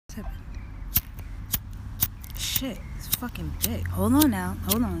Shit, it's fucking big. Hold on now.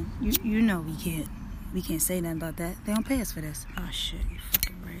 Hold on. You know we can't say nothing about that. They don't pay us for this. Oh shit, you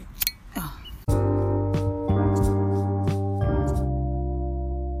fucking right. Oh.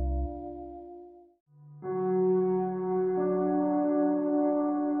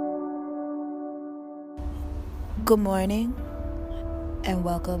 Good morning and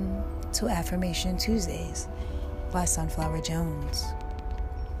welcome to Affirmation Tuesdays by Sunflower Jones.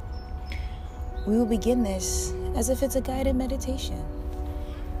 We will begin this as if it's a guided meditation,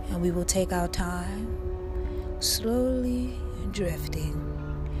 and we will take our time, slowly drifting,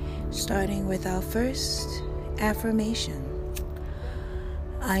 starting with our first affirmation.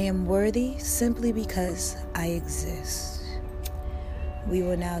 I am worthy simply because I exist. We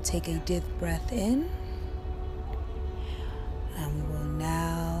will now take a deep breath in, and we will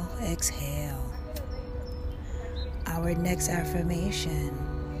now exhale. Our next affirmation.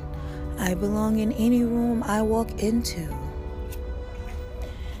 I belong in any room I walk into.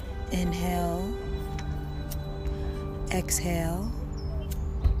 Inhale, exhale.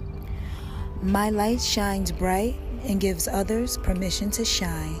 My light shines bright and gives others permission to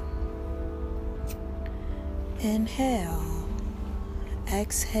shine. Inhale,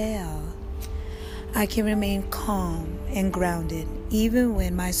 exhale. I can remain calm and grounded even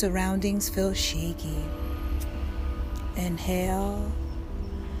when my surroundings feel shaky. Inhale,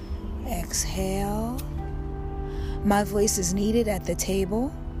 exhale. My voice is needed at the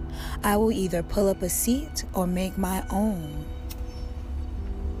table. I will either pull up a seat or make my own.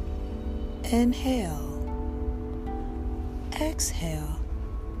 Inhale, exhale.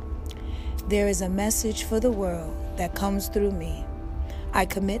 There is a message for the world that comes through me. I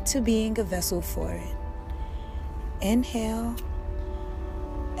commit to being a vessel for it. Inhale,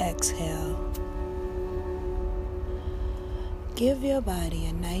 exhale. Give your body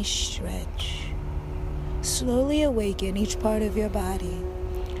a nice stretch. Slowly awaken each part of your body.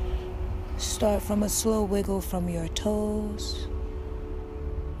 Start from a slow wiggle from your toes.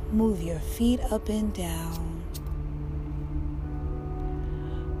 Move your feet up and down.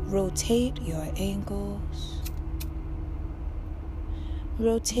 Rotate your ankles.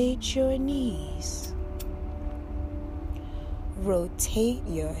 Rotate your knees. Rotate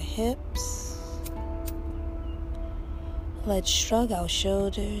your hips. Let's shrug our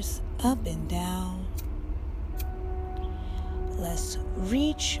shoulders up and down. Let's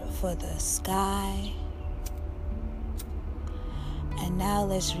reach for the sky. And now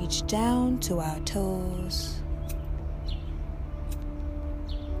let's reach down to our toes.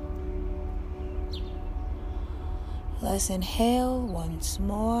 Let's inhale once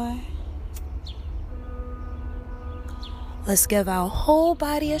more. Let's give our whole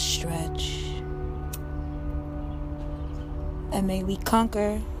body a stretch. And may we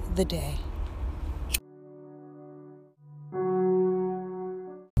conquer the day.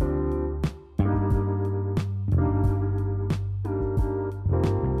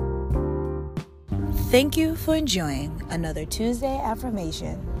 Thank you for enjoying another Tuesday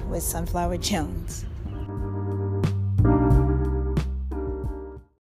affirmation with Sunflower Jones.